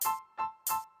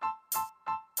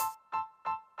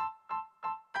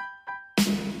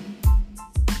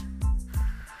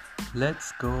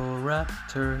Let's go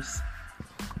Raptors.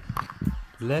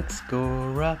 Let's go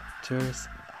Raptors.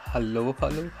 Hello,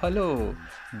 hello, hello.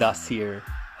 Das here.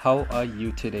 How are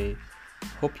you today?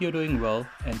 Hope you're doing well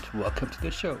and welcome to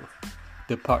the show.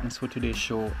 The partners for today's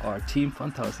show are Team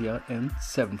Fantasia and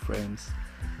 7 Frames.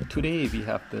 Today we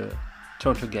have the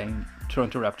Toronto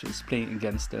Raptors playing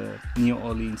against the New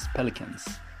Orleans Pelicans.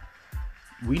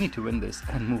 We need to win this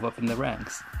and move up in the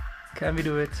ranks. Can we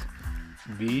do it?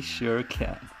 We sure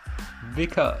can.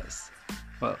 Because,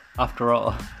 well, after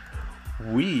all,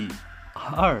 we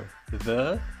are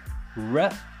the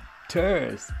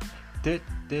Raptors.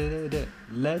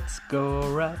 Let's go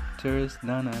Raptors.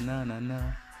 Na na na na na.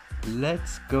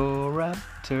 Let's go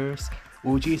Raptors.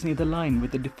 OG is near the line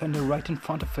with the defender right in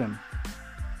front of him.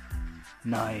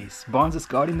 Nice. Barnes is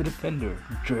guarding the defender.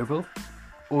 Dribble.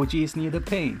 OG is near the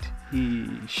paint. He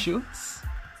shoots.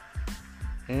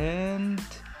 And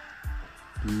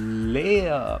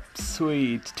layup.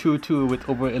 Sweet. 2-2 with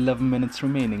over 11 minutes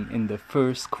remaining in the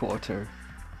first quarter.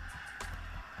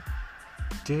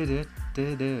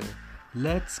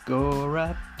 Let's go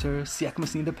Raptors. Siakam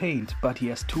is near the paint, but he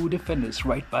has 2 defenders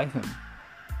right by him.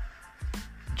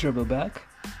 Dribble back.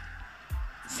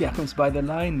 Siakam's by the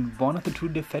line. One of the 2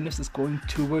 defenders is going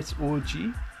towards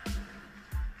OG.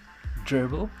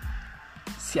 Dribble.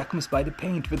 Siakam is by the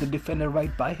paint with the defender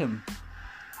right by him.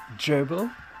 Dribble.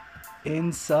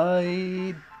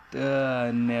 Inside.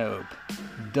 Nope.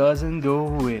 Doesn't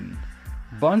go in.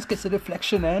 Barnes gets a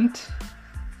deflection and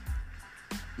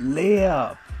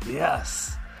layup.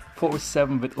 Yes.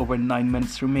 4-7 with over 9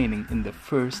 minutes remaining in the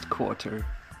first quarter.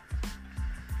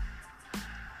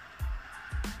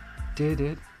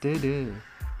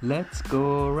 Let's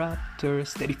go Raptors.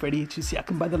 Steady Freddy to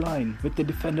Siakam by the line with the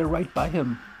defender right by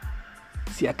him.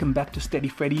 Siakam back to Steady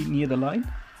Freddy near the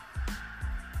line.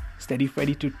 Steady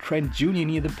Freddy to Trent Jr.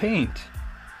 near the paint.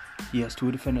 He has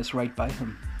 2 defenders right by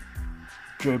him.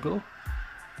 Dribble.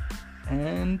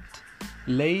 And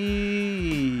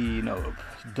nope.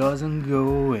 Doesn't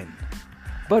go in.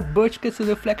 But Birch gets a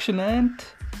deflection and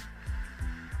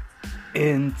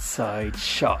inside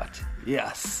shot.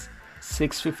 Yes.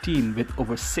 6:15 with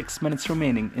over 6 minutes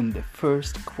remaining in the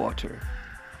first quarter.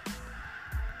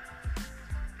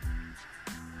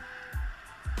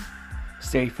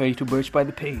 Steady Freddy to Birch by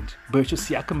the paint. Birch to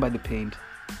Siakam by the paint.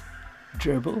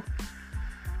 Dribble.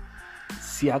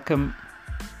 Siakam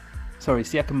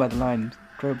by the line.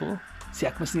 Dribble.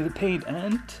 Siakam is near the paint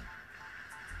and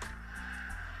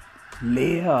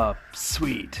layup.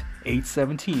 Sweet.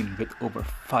 8:17 with over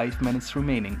 5 minutes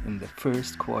remaining in the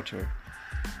first quarter.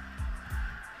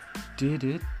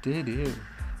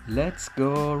 Let's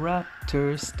go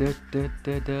Raptors.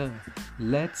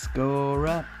 Let's go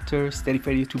Raptors. Steady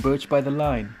Freddy to Birch by the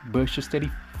line. Birch to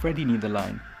Steady Freddy near the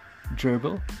line.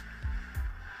 Dribble.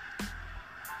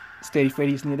 Steady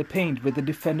Freddy is near the paint with the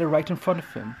defender right in front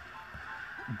of him.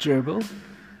 Dribble.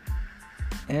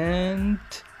 And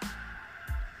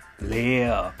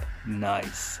layup.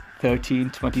 Nice.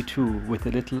 13:22 with a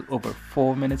little over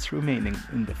 4 minutes remaining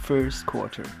in the first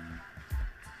quarter.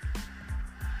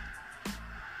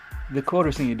 The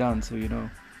quarter's nearly done, so you know.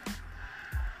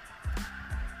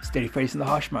 Steady Freddy's in the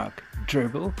hash mark.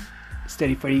 Dribble.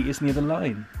 Steady Freddy is near the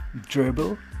line.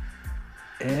 Dribble.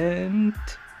 And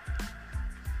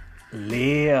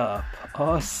layup.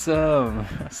 Awesome.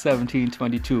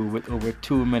 17:22 with over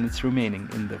 2 minutes remaining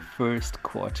in the first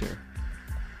quarter.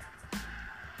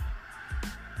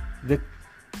 The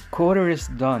quarter is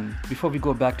done. Before we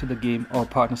go back to the game, our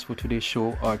partners for today's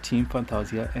show are Team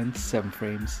Fantasia and 7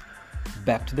 Frames.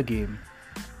 Back to the game.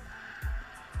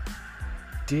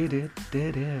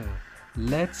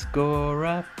 Let's go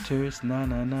Raptors. Na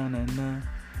na na na na.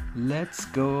 Let's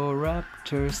go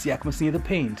Raptors. Siakam is near the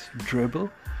paint.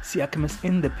 Dribble. Siakam is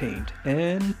in the paint.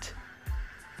 And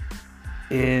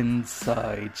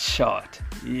inside shot.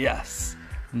 Yes.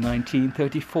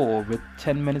 19:34 with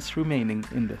 10 minutes remaining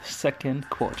in the second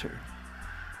quarter.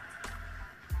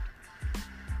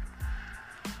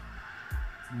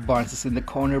 Barnes is in the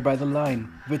corner by the line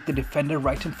with the defender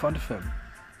right in front of him.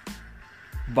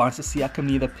 Barnes to Siakam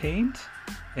near the paint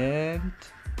and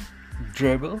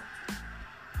dribble.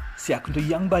 Siakam to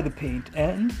Young by the paint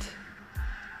and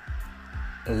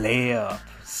layup.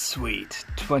 Sweet.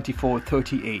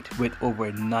 24:38 with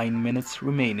over 9 minutes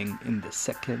remaining in the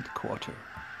second quarter.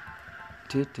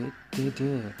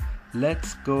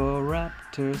 Let's go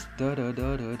Raptors.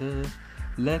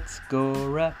 Let's go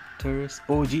Raptors.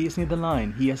 OG is near the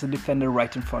line. He has a defender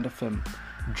right in front of him.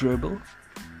 Dribble.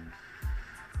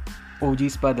 OG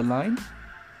is by the line.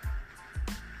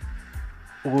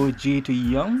 OG to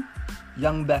Young.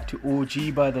 Young back to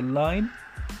OG by the line.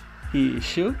 He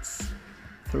shoots.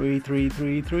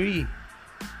 3-3-3-3.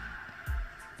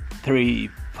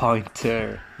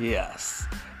 3-pointer. Yes.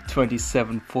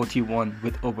 27-41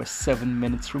 with over 7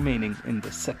 minutes remaining in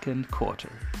the second quarter.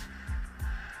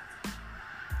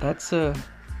 That's a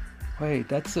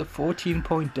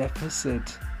 14-point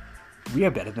deficit. We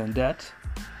are better than that.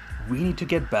 We need to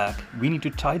get back. We need to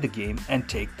tie the game and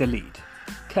take the lead.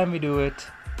 Can we do it?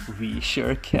 We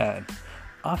sure can.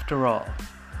 After all,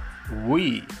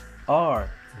 we are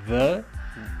the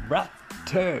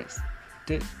Raptors.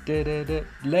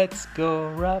 Let's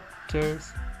go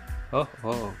Raptors.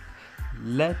 Oh.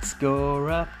 Let's go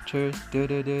Raptors.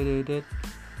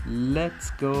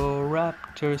 Let's go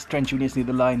Raptors. Trent Jr. is near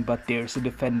the line, but there's a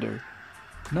defender.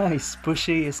 Nice.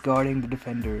 Boucher is guarding the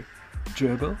defender.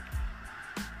 Dribble.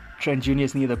 Trent Jr.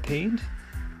 is near the paint,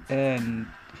 and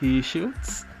he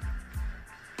shoots.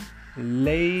 Nope.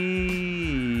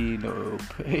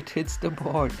 It hits the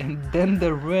board and then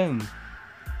the rim.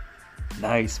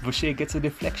 Nice. Boucher gets a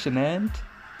deflection and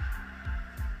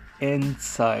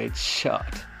inside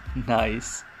shot.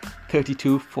 Nice.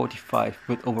 32-45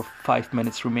 with over 5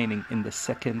 minutes remaining in the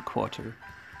second quarter.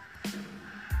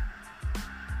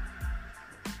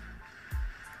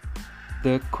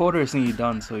 The quarter is nearly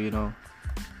done, so you know.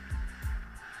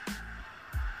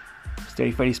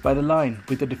 Steady Freddy's by the line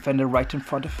with the defender right in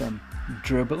front of him.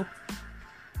 Dribble.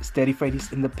 Steady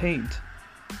Freddy's in the paint.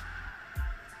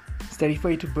 Steady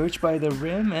Freddy to Birch by the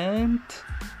rim and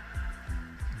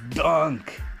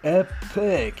dunk.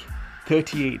 Epic.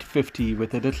 38-50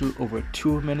 with a little over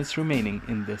 2 minutes remaining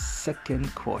in the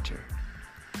second quarter.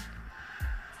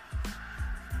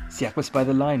 Siakam is by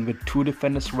the line with two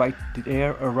defenders right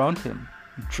there around him.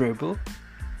 Dribble.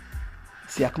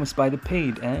 Siakam is by the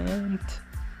paint and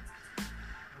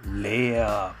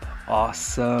layup.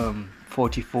 Awesome.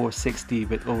 44-60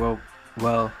 with over,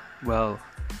 well,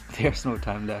 there's no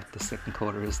time left. The second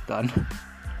quarter is done.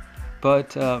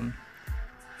 But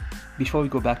before we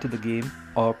go back to the game,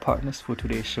 our partners for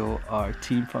today's show are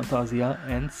Team Fantasia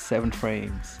and 7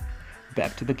 Frames.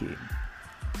 Back to the game.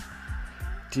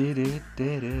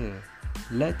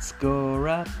 Let's go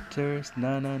Raptors.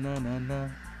 Na.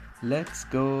 Let's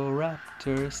go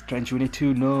Raptors. Trent Jr.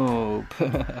 2. Nope.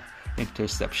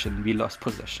 Interception. We lost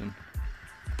possession.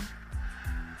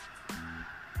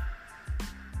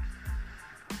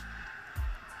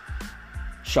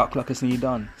 Shot clock is nearly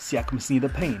done. Siakam is near the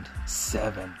paint.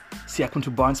 7. Siakam to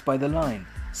Barnes by the line.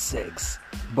 6.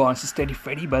 Barnes to Steady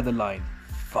Freddy by the line.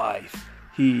 5.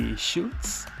 He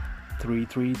shoots.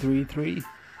 3-3-3-3.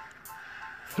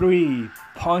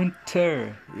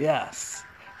 3-pointer. Yes.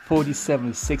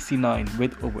 47-69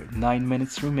 with over 9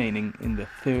 minutes remaining in the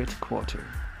third quarter.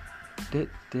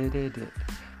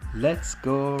 Let's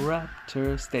go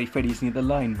Raptors. Steady Freddy is near the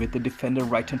line with the defender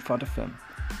right in front of him.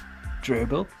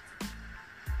 Dribble.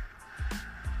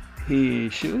 He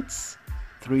shoots.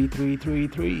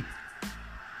 3-3-3-3.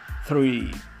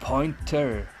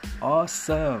 3-pointer.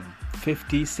 Awesome.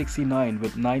 50-69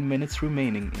 with 9 minutes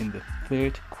remaining in the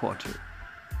third quarter.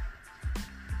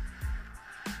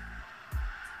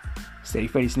 Steady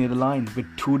Freddy is near the line with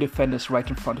two defenders right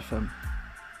in front of him.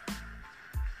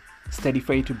 Steady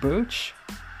Freddy to Birch.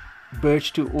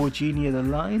 Birch to OG near the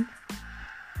line.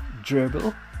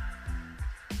 Dribble.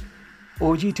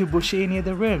 OG to Boucher near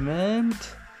the rim and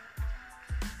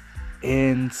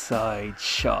inside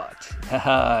shot.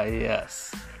 Haha,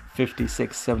 yes.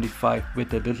 56-75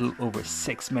 with a little over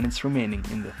 6 minutes remaining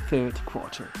in the third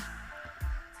quarter.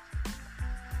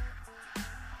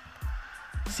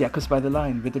 Siakam's by the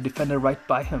line with the defender right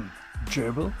by him.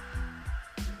 Dribble.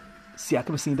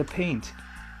 Siakam is in the paint.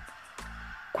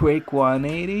 Quick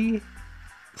 180.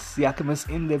 Siakam is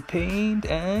in the paint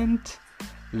and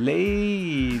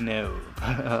nope.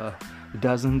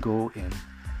 Doesn't go in.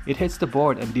 It hits the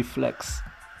board and deflects.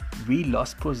 We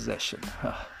lost possession.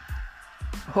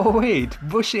 Oh wait,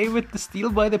 Boucher with the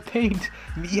steal by the paint.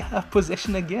 We have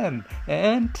possession again.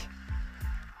 And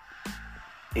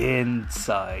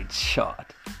inside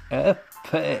shot.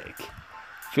 Epic.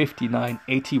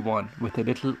 59-81 with a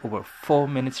little over 4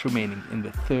 minutes remaining in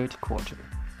the third quarter.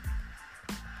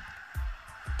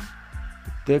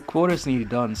 The quarter's nearly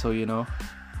done, so you know.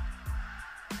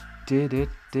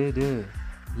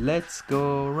 Let's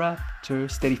go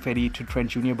Raptors. Steady Freddy to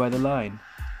Trent Jr. by the line.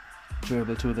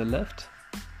 Dribble to the left.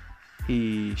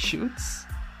 He shoots.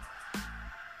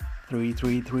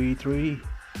 3-3-3-3.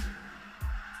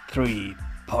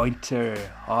 3-pointer.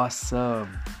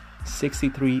 Awesome.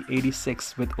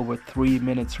 63-86 with over 3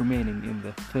 minutes remaining in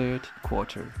the third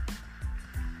quarter.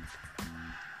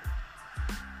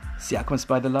 Siakam is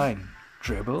by the line.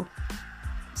 Dribble.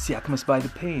 Siakam is by the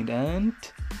paint and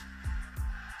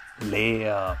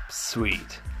Layup.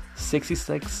 Sweet.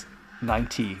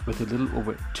 66-90 with a little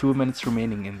over 2 minutes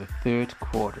remaining in the third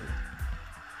quarter.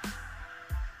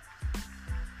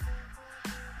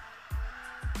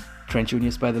 Trent Jr.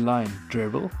 is by the line.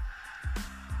 Dribble.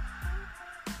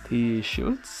 He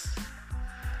shoots.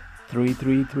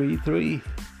 3-3-3-3.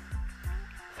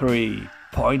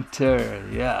 3-pointer.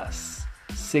 Yes.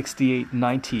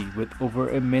 68-90 with over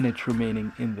a minute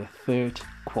remaining in the third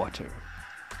quarter.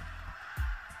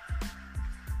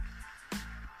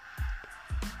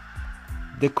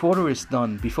 The quarter is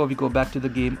done. Before we go back to the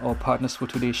game, our partners for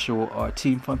today's show are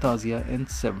Team Fantasia and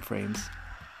 7 Frames.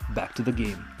 Back to the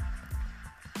game.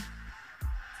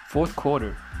 Fourth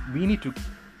quarter. We need to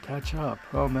catch up.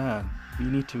 Oh man.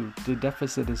 The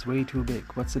deficit is way too big.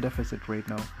 What's the deficit right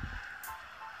now?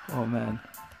 Oh man.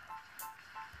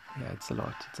 Yeah, it's a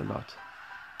lot.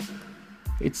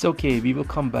 It's okay. We will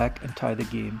come back and tie the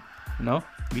game. No?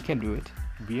 We can do it.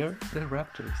 We are the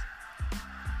Raptors.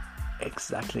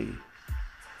 Exactly.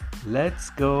 Let's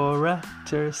go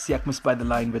Raptors. Siakam is by the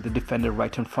line with the defender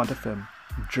right in front of him.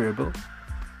 Dribble.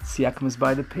 Siakam is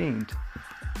by the paint.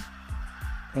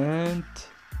 And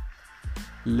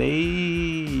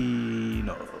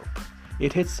nope.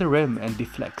 It hits the rim and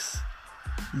deflects.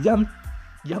 Young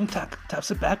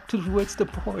taps it back towards the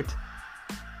port.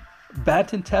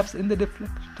 Banton taps the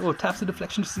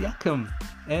deflection to Siakam.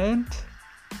 And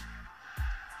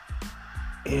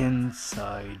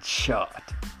inside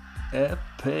shot.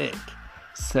 Epic.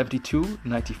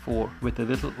 72-94 with a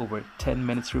little over 10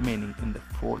 minutes remaining in the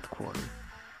fourth quarter.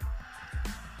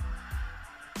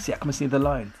 Siakam is near the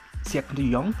line. Siakam to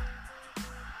Young.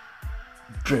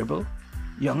 Dribble.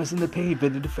 Young is in the paint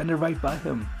with the defender right by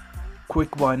him.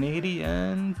 Quick 180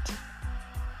 and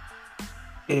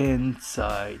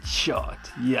inside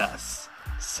shot. Yes.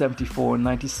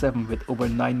 74-97 with over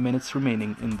 9 minutes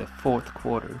remaining in the fourth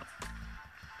quarter.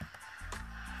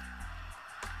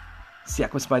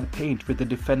 Siakam is by the paint with the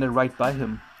defender right by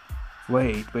him.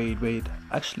 Wait.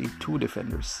 Actually, 2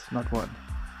 defenders, not 1.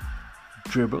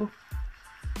 Dribble.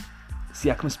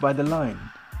 Siakam is by the line.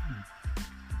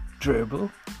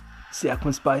 Dribble. Siakam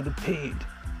is by the paint.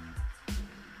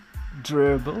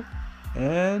 Dribble.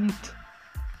 And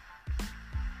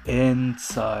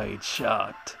inside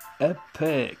shot.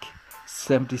 Epic.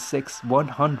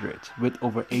 76-100 with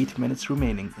over 8 minutes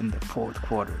remaining in the fourth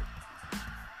quarter.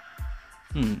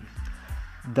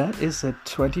 That is a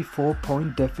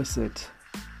 24-point deficit.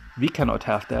 We cannot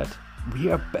have that. We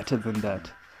are better than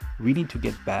that. We need to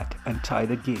get back and tie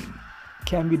the game.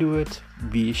 Can we do it?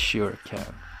 We sure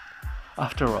can.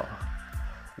 After all,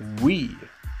 we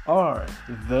are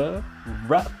the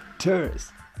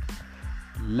Raptors.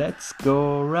 Let's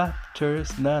go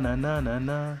Raptors. Na na na na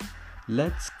na.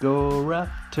 Let's go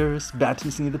Raptors.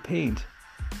 Banton's near the paint.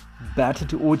 Banton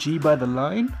to OG by the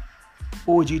line.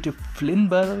 OG to Flynn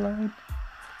by the line.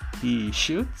 He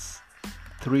shoots.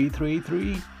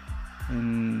 3-3-3.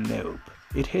 Nope.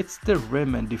 It hits the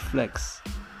rim and deflects.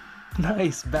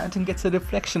 Nice. Banton gets a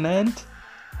deflection and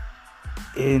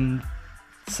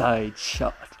inside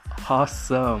shot.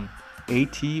 Awesome.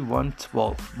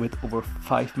 81-12 with over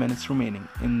 5 minutes remaining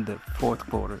in the fourth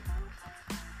quarter.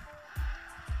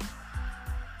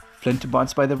 Flynn to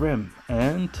Barnes by the rim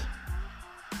and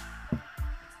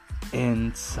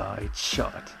inside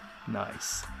shot.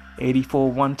 Nice.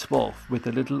 84-112 with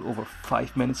a little over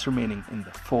 5 minutes remaining in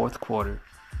the fourth quarter.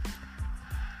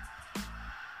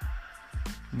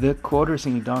 The quarter's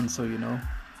nearly done, so you know.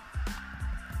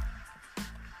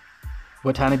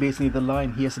 Watanabe is near the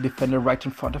line. He has a defender right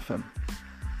in front of him.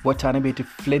 Watanabe to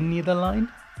Flynn near the line.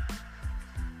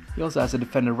 He also has a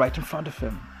defender right in front of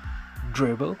him.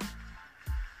 Dribble.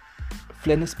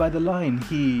 Flynn is by the line.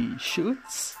 He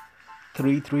shoots.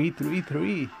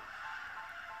 3-3-3-3.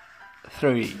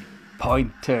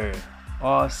 3-pointer.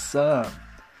 Awesome.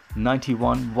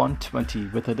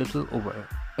 91-120 with a little over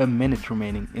a minute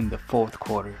remaining in the fourth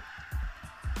quarter.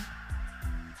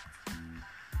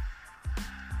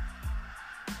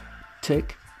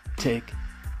 Tick, tick,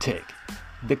 tick.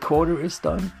 The quarter is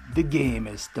done. The game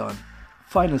is done.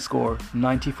 Final score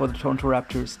 90 for the Toronto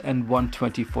Raptors and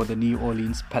 120 for the New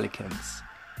Orleans Pelicans.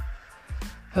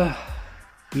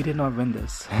 We did not win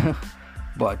this.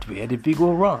 But where did we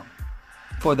go wrong?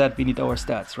 For that we need our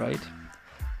stats, right?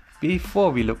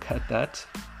 Before we look at that,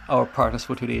 our partners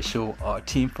for today's show are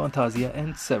Team Fantasia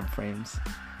and 7 Frames.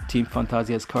 Team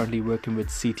Fantasia is currently working with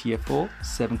CTFO,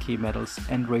 7K medals,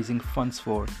 and raising funds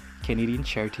for Canadian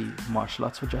charity Martial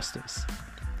Arts for Justice.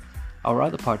 Our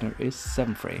other partner is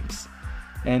 7 Frames.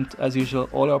 And as usual,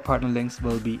 all our partner links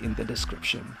will be in the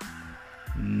description.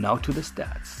 Now to the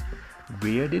stats.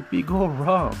 Where did we go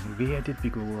wrong? Where did we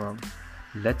go wrong?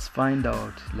 Let's find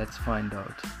out. Let's find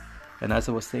out. And as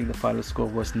I was saying, the final score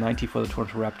was 90 for the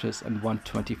Toronto Raptors and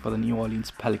 120 for the New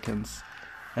Orleans Pelicans.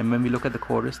 And when we look at the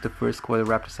quarters, the first quarter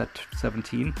Raptors had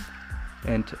 17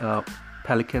 and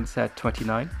Pelicans had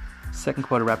 29. Second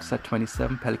quarter Raptors had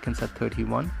 27, Pelicans had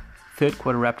 31. Third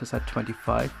quarter Raptors had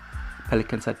 25,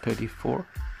 Pelicans had 34.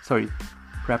 Sorry,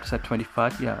 Raptors had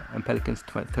 25, and Pelicans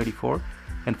 34.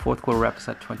 And fourth quarter Raptors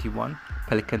had 21,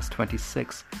 Pelicans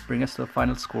 26. Bring us to a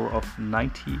final score of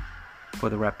 90 for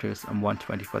the Raptors and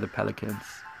 120 for the Pelicans.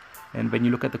 And when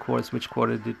you look at the quarters, which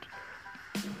quarter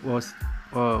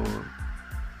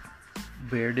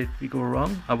where did we go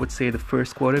wrong? I would say the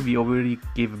first quarter we already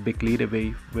gave a big lead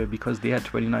away, where because they had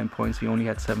 29 points, we only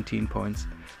had 17 points.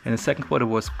 And the second quarter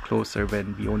was closer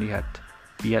when we had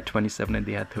 27 and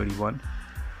they had 31.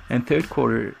 And third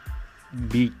quarter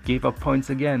we gave up points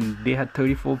again. They had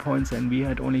 34 points and we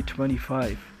had only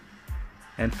 25.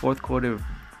 And fourth quarter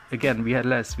again we had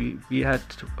less. We had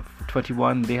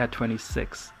 21, they had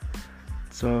 26.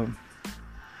 So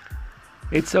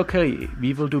it's okay,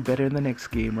 we will do better in the next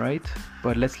game, right?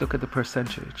 But let's look at the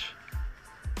percentage.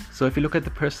 So if you look at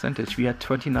the percentage, we had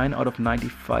 29 out of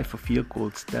 95 for field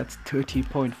goals. That's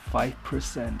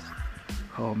 30.5%.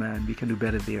 Oh man, we can do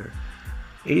better there.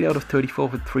 8 out of 34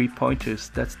 for 3-pointers.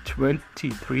 That's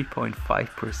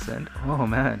 23.5%. Oh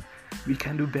man, we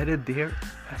can do better there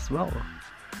as well.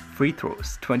 Free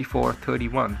throws, 24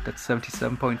 31. That's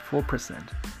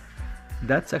 77.4%.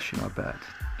 That's actually not bad.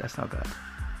 That's not bad.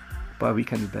 But we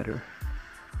can do better.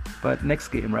 But next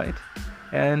game, right?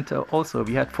 And also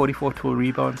we had 44 total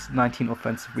rebounds, 19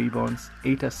 offensive rebounds,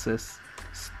 8 assists,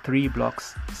 3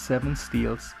 blocks, 7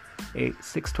 steals,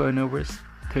 6 turnovers,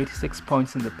 36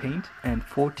 points in the paint, and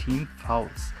 14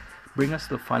 fouls. Bring us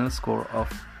to the final score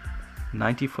of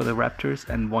 90 for the Raptors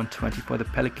and 120 for the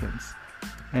Pelicans.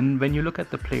 And when you look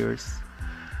at the players,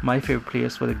 my favorite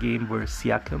players for the game were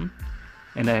Siakam,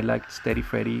 and I liked Steady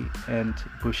Freddy and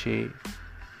Boucher.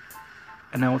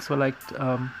 And I also liked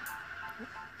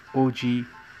OG.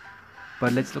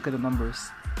 But let's look at the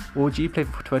numbers. OG played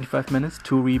for 25 minutes,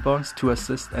 2 rebounds, 2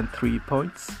 assists, and 3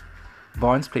 points.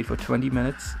 Barnes played for 20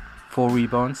 minutes, 4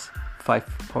 rebounds, 5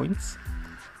 points.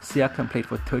 Siakam played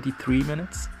for 33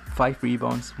 minutes, 5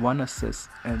 rebounds, 1 assist,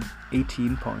 and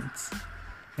 18 points.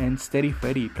 And Steady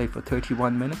Freddy played for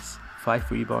 31 minutes,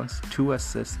 5 rebounds, 2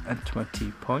 assists, and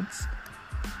 20 points.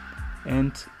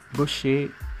 And Boucher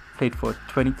played for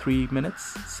 23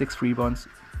 minutes, 6 rebounds,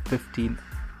 15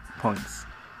 points.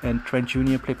 And Trent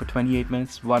Jr. played for 28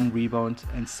 minutes, 1 rebound,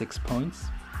 and 6 points.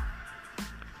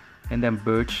 And then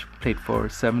Birch played for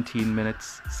 17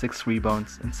 minutes, 6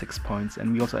 rebounds, and 6 points.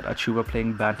 And we also had Achuba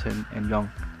playing Banton and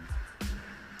Young.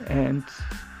 And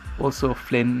also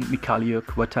Flynn,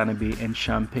 Mikhailiuk, Watanabe, and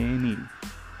Champagny.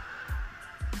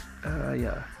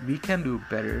 We can do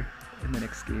better in the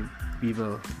next game. We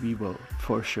will,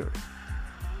 for sure.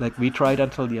 Like, we tried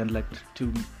until the end,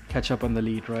 to catch up on the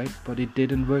lead, right? But it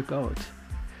didn't work out.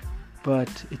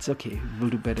 But it's okay, we'll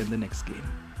do better in the next game.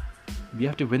 We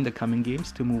have to win the coming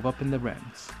games to move up in the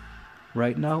ranks.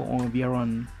 Right now, we are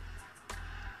on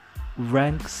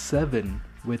rank 7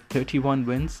 with 31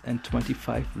 wins and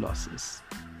 25 losses.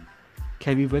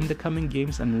 Can we win the coming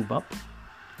games and move up?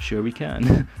 Sure we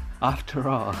can. After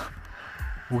all,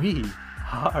 we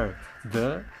are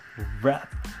the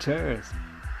Raptors.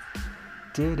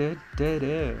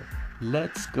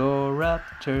 Let's go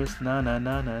Raptors, na na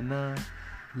na na na.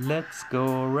 Let's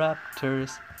go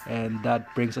Raptors. And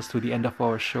that brings us to the end of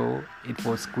our show. It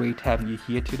was great having you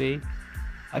here today.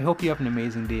 I hope you have an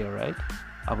amazing day, alright?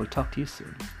 I will talk to you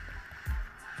soon.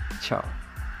 Ciao.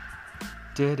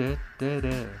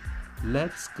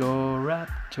 Let's go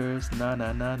Raptors, na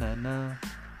na na na na.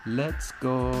 Let's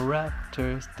go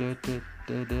Raptors,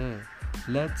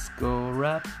 Let's go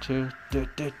Raptors,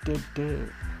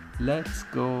 Let's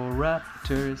go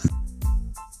Raptors.